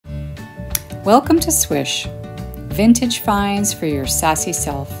Welcome to Swish, vintage finds for your sassy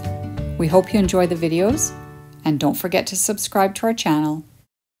self. We hope you enjoy the videos, and don't forget to subscribe to our channel.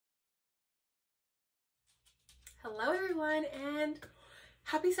 Hello everyone, and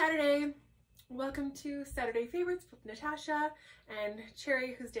happy Saturday. Welcome to Saturday Favorites with Natasha and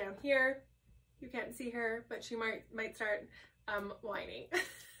Cherry, who's down here. You can't see her, but she might start whining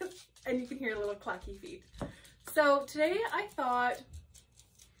and you can hear little clacky feet. So today I thought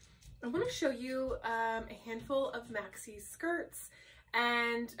I want to show you a handful of Maxi skirts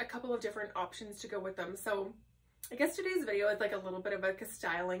and a couple of different options to go with them. So I guess today's video is like a little bit of a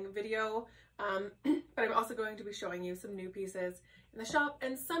styling video, but I'm also going to be showing you some new pieces in the shop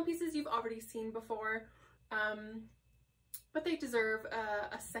and some pieces you've already seen before, but they deserve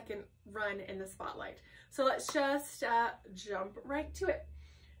a second run in the spotlight. So let's just jump right to it.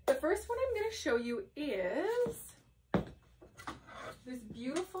 The first one I'm going to show you is this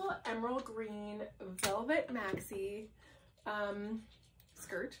beautiful emerald green velvet maxi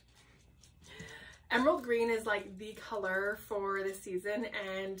skirt. Emerald green is like the color for the season,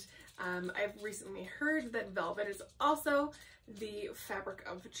 and I've recently heard that velvet is also the fabric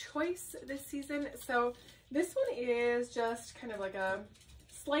of choice this season. So this one is just kind of like a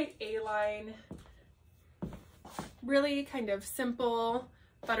slight A-line, really kind of simple,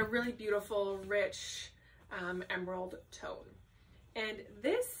 but a really beautiful, rich emerald tone. And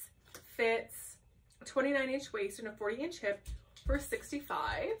this fits a 29-inch waist and a 40-inch hip for $65.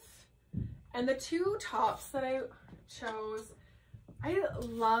 And the two tops that I chose, I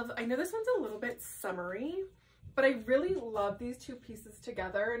know this one's a little bit summery, but I really love these two pieces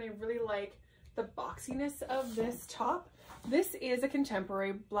together, and I really like the boxiness of this top. This is a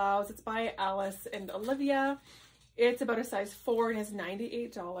contemporary blouse. It's by Alice and Olivia. It's about a size 4 and is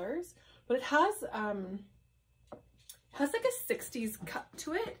 $98, but it has like a 60s cut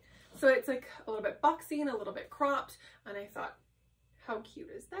to it. So it's like a little bit boxy and a little bit cropped, and I thought, how cute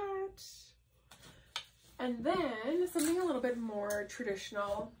is that? And then something a little bit more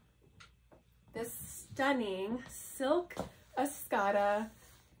traditional, this stunning silk Escada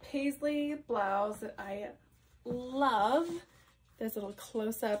paisley blouse that I love. There's little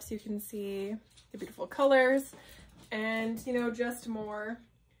close-ups, you can see the beautiful colors, and you know, just more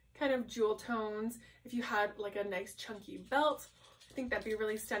kind of jewel tones. If you had like a nice chunky belt, I think that'd be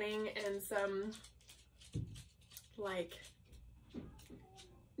really stunning, and some like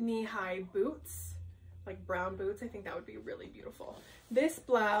knee-high boots, like brown boots, I think that would be really beautiful. This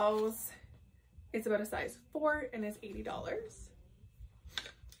blouse is about a size 4 and is $80.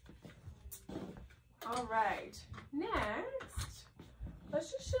 All right, next,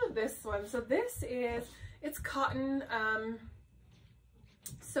 let's just show this one. So this is, it's cotton,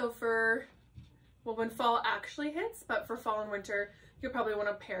 so for, well, when fall actually hits, but for fall and winter, you'll probably want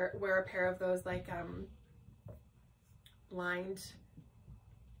to wear a pair of those like lined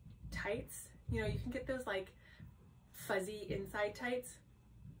tights. You know, you can get those like fuzzy inside tights.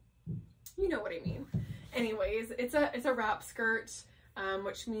 You know what I mean. Anyways, it's a wrap skirt,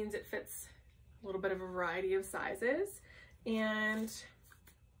 which means it fits a little bit of a variety of sizes, and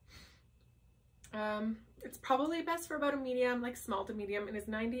it's probably best for about a medium, like small to medium, and is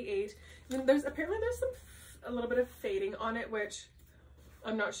 $98. And there's apparently a little bit of fading on it, which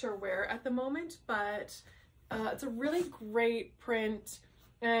I'm not sure where at the moment, but it's a really great print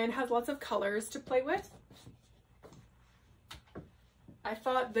and has lots of colors to play with. I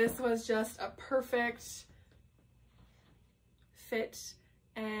thought this was just a perfect fit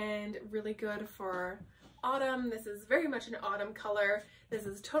and really good for autumn. This is very much an autumn color. This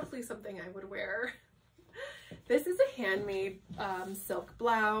is totally something I would wear. This is a handmade silk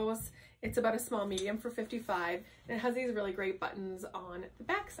blouse. It's about a small medium for $55, and it has these really great buttons on the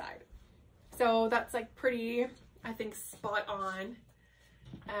back side. So that's like pretty, I think, spot on.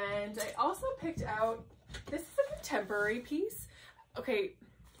 And I also picked out, this is a contemporary piece. Okay,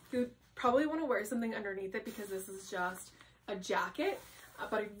 you probably want to wear something underneath it because this is just a jacket,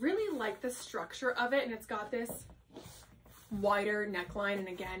 but I really like the structure of it, and it's got this wider neckline, and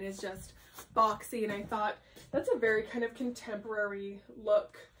again is just boxy, and I thought that's a very kind of contemporary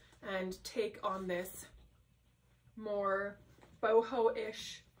look and take on this more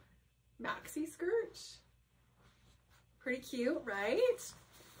boho-ish maxi skirt. Pretty cute, right?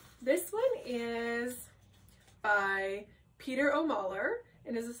 This one is by Peter O'Mahler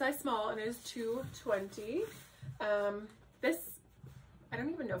and is a size small and it is $220. This, I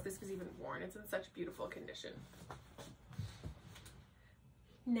don't even know if this was even worn. It's in such beautiful condition.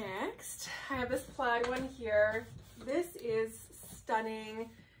 Next, I have this plaid one here. This is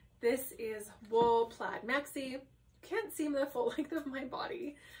stunning. This is wool plaid maxi. You can't see the full length of my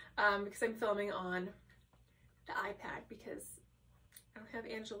body, because I'm filming on the iPad because I don't have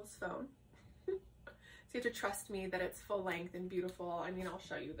Angela's phone. So you have to trust me that it's full length and beautiful. I mean, I'll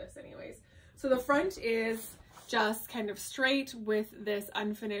show you this anyways. So the front is just kind of straight with this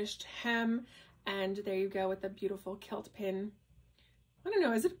unfinished hem, and there you go with the beautiful kilt pin. I don't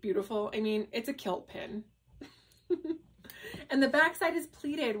know, is it beautiful? I mean, it's a kilt pin. And the back side is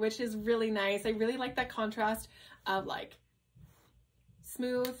pleated, which is really nice. I really like that contrast of like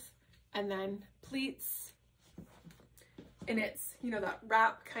smooth and then pleats. And it's, you know, that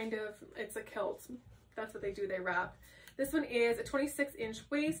wrap kind of, it's a kilt. That's what they do, they wrap. This one is a 26-inch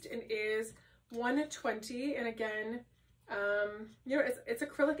waist and is $120. And again, you know, it's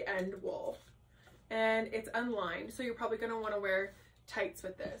acrylic end wool and it's unlined. So you're probably going to want to wear tights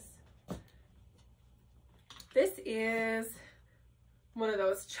with this. This is one of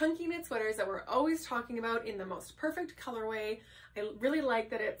those chunky knit sweaters that we're always talking about in the most perfect colorway. I really like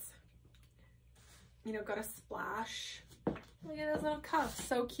that it's, you know, got a splash. Look at those little cuffs,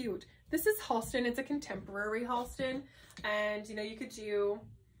 so cute. This is Halston, it's a contemporary Halston, and you know, you could do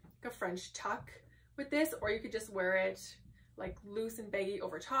like a French tuck with this, or you could just wear it like loose and baggy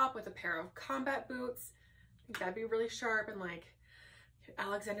over top with a pair of combat boots. I think that'd be really sharp, and like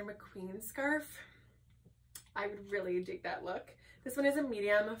Alexander McQueen scarf. I would really dig that look. This one is a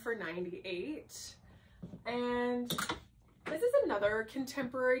medium for $98. And this is another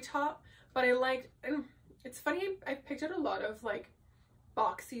contemporary top, but I liked, and it's funny, I picked out a lot of like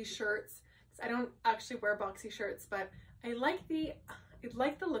boxy shirts. I don't actually wear boxy shirts, but I like the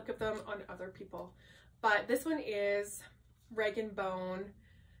look of them on other people. But this one is rag and bone,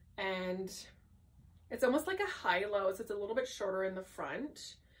 and it's almost like a high-low, so it's a little bit shorter in the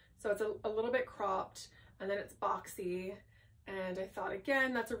front. So it's a little bit cropped, and then it's boxy. And I thought,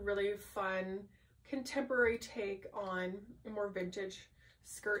 again, that's a really fun contemporary take on a more vintage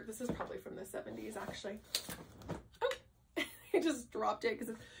skirt. This is probably from the 70s, actually. Oh, I just dropped it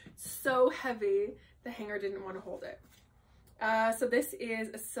because it's so heavy. The hanger didn't want to hold it. So this is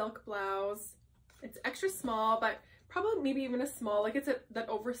a silk blouse. It's extra small, but probably maybe even a small, like it's that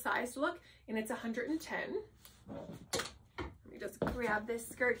oversized look, and it's 110. Let me just grab this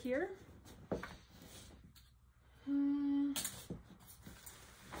skirt here.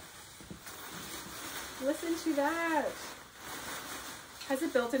 Listen to that. Has a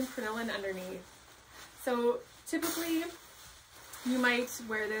built-in crinoline underneath. So typically you might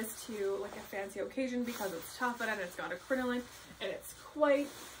wear this to like a fancy occasion because it's taffeta and it's got a crinoline and it's quite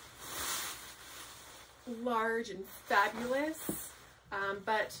large and fabulous.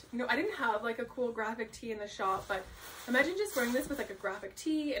 But you know, I didn't have like a cool graphic tee in the shop, but imagine just wearing this with like a graphic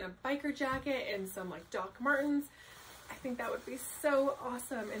tee and a biker jacket and some like Doc Martens. I think that would be so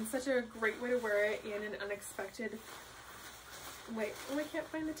awesome and such a great way to wear it in an unexpected way. Oh, I can't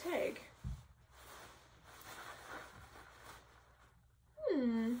find the tag.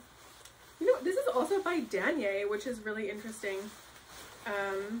 You know, this is also by Danier, which is really interesting.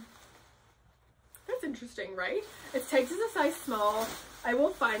 That's interesting, right? It tags as a size small. I will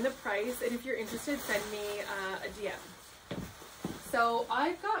find the price, and if you're interested, send me a DM. So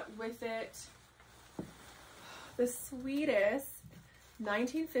I've got with it the sweetest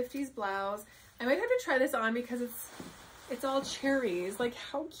 1950s blouse. I might have to try this on because it's all cherries. Like,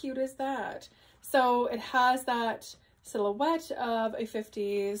 how cute is that? So it has that silhouette of a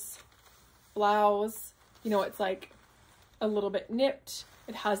 50s blouse. You know, it's like a little bit nipped.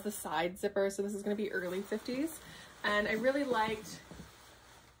 It has the side zipper, so this is going to be early 50s. And I really liked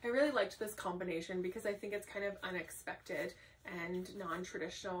this combination because I think it's kind of unexpected and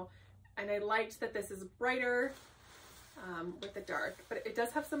non-traditional. And I liked that this is brighter with the dark, but it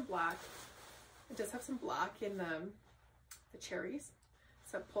does have some black. It does have some black in the cherries,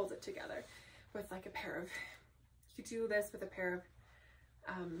 so it pulls it together with like a pair of, you could do this with a pair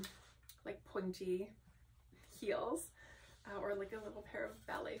of like pointy heels or like a little pair of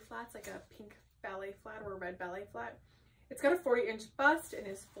ballet flats, like a pink ballet flat or a red ballet flat. It's got a 40-inch bust and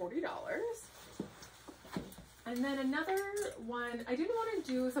is $40. And then another one, I didn't want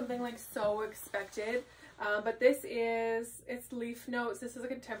to do something like so expected, but this is, it's leaf notes. This is a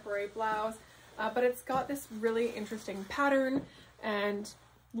contemporary blouse, but it's got this really interesting pattern and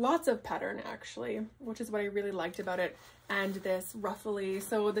lots of pattern actually, which is what I really liked about it. And this ruffly,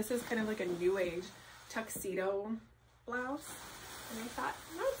 so this is kind of like a new age tuxedo blouse. And I thought,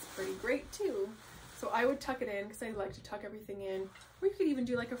 that's pretty great too. So I would tuck it in because I like to tuck everything in. Or you could even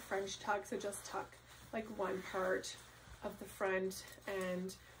do like a French tuck, so just tuck like one part of the front,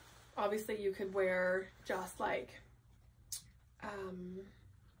 and obviously you could wear just like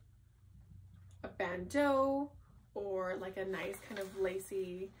a bandeau or like a nice kind of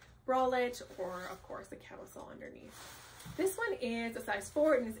lacy bralette, or of course a camisole underneath. This one is a size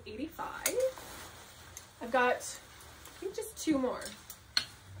 4 and is 85. I've got, I think, just 2 more.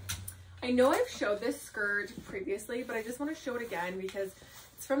 I know I've showed this skirt previously, but I just want to show it again because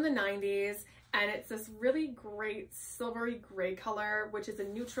it's from the 90s and it's this really great silvery gray color, which is a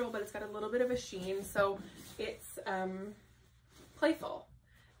neutral, but it's got a little bit of a sheen, so it's playful.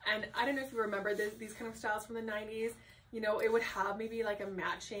 And I don't know if you remember these kind of styles from the 90s. You know, it would have maybe like a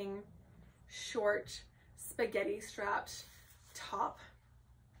matching short spaghetti strapped top.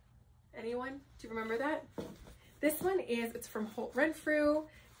 Anyone? Do you remember that? This one is, it's from Holt Renfrew.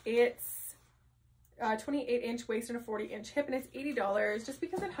 It's 28-inch waist and a 40-inch hip, and it's $80 just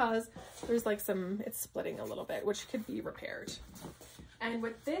because it has, there's like some, it's splitting a little bit, which could be repaired. And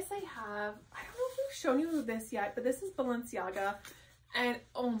with this I have, I don't know if we've shown you this yet, but this is Balenciaga, and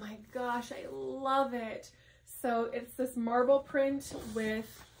oh my gosh, I love it. So it's this marble print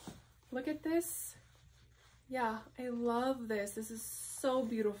with, look at this. Yeah, I love this. This is so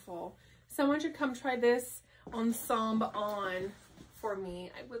beautiful. Someone should come try this ensemble on for me.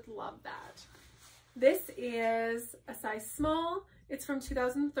 I would love that. This is a size small. It's from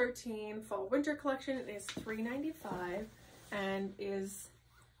 2013 fall winter collection. It is $3.95 and is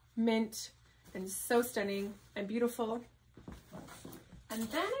mint and so stunning and beautiful. And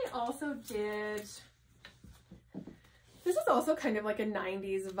then I also did, this is also kind of like a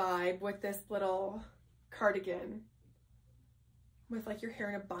 90s vibe with this little cardigan with like your hair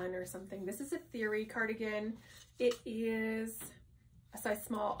in a bun or something. This is a Theory cardigan. It is a size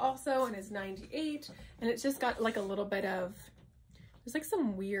small also and is 98, and it's just got like a little bit of, there's like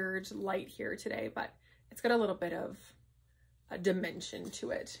some weird light here today, but it's got a little bit of a dimension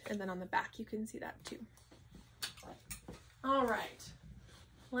to it. And then on the back you can see that too. All right,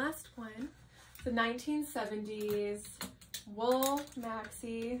 last one, the 1970s wool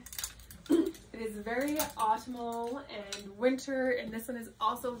maxi. It is very autumnal and winter, and this one is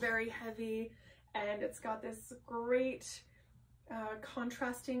also very heavy, and it's got this great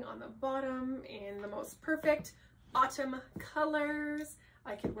contrasting on the bottom in the most perfect autumn colors.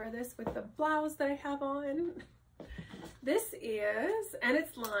 I could wear this with the blouse that I have on. This is, and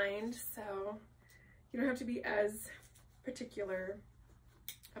it's lined, so you don't have to be as particular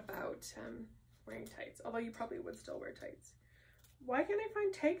about wearing tights, although you probably would still wear tights. Why can't I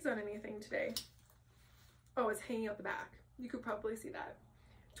find tags on anything today? Oh, it's hanging out the back. You could probably see that.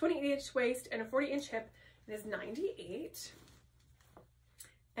 28-inch waist and a 40-inch hip. It is $98.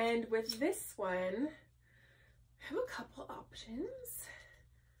 And with this one, I have a couple options.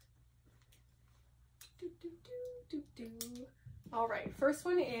 All right, first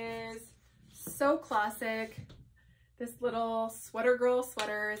one is so classic. This little sweater girl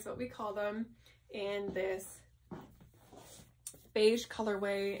sweater is what we call them, in this beige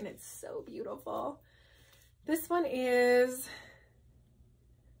colorway, and it's so beautiful. This one is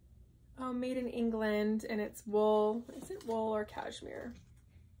made in England, and it's wool. Is it wool or cashmere?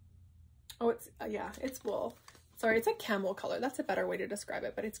 Oh, it's yeah, it's wool. Sorry, it's a camel color. That's a better way to describe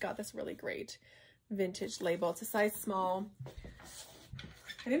it, but it's got this really great vintage label. It's a size small.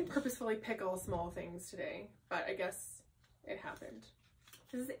 I didn't purposefully pick all small things today, but I guess it happened.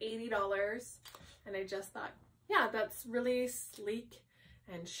 This is $80, and I just thought, yeah, that's really sleek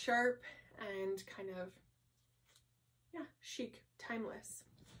and sharp and kind of, yeah, chic, timeless.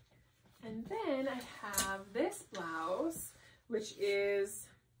 And then I have this blouse, which is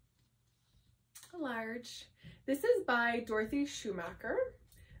a large. This is by Dorothy Schumacher,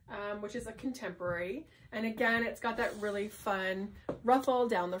 which is a contemporary. And again, it's got that really fun ruffle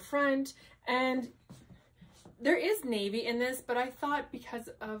down the front. And there is navy in this, but I thought because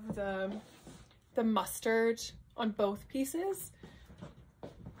of the mustard on both pieces,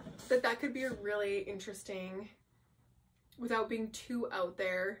 that could be a really interesting, without being too out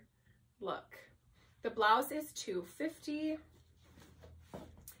there, look. The blouse is $2.50.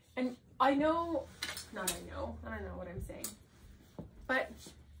 And I know, I don't know what I'm saying, but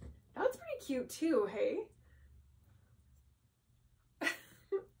that's pretty cute too, hey?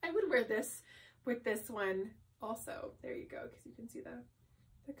 I would wear this with this one also. There you go, because you can see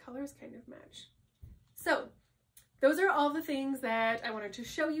the colors kind of match. So those are all the things that I wanted to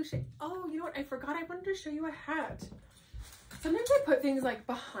show you. Oh, you know what? I forgot I wanted to show you a hat. Sometimes I put things like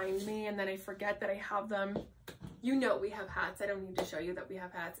behind me and then I forget that I have them. You know we have hats. I don't need to show you that we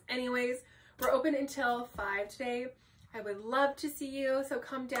have hats. Anyways, we're open until 5 today. I would love to see you, so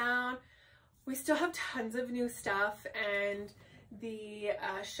come down. We still have tons of new stuff, and the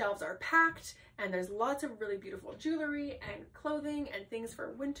shelves are packed, and there's lots of really beautiful jewelry and clothing and things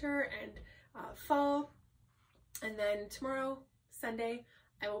for winter and fall. And then tomorrow, Sunday,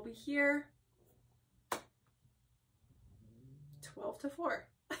 I will be here 12 to 4.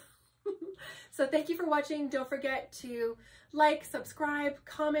 So thank you for watching. Don't forget to like, subscribe,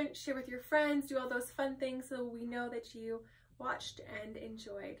 comment, share with your friends, do all those fun things so we know that you watched and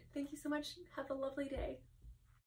enjoyed. Thank you so much. Have a lovely day.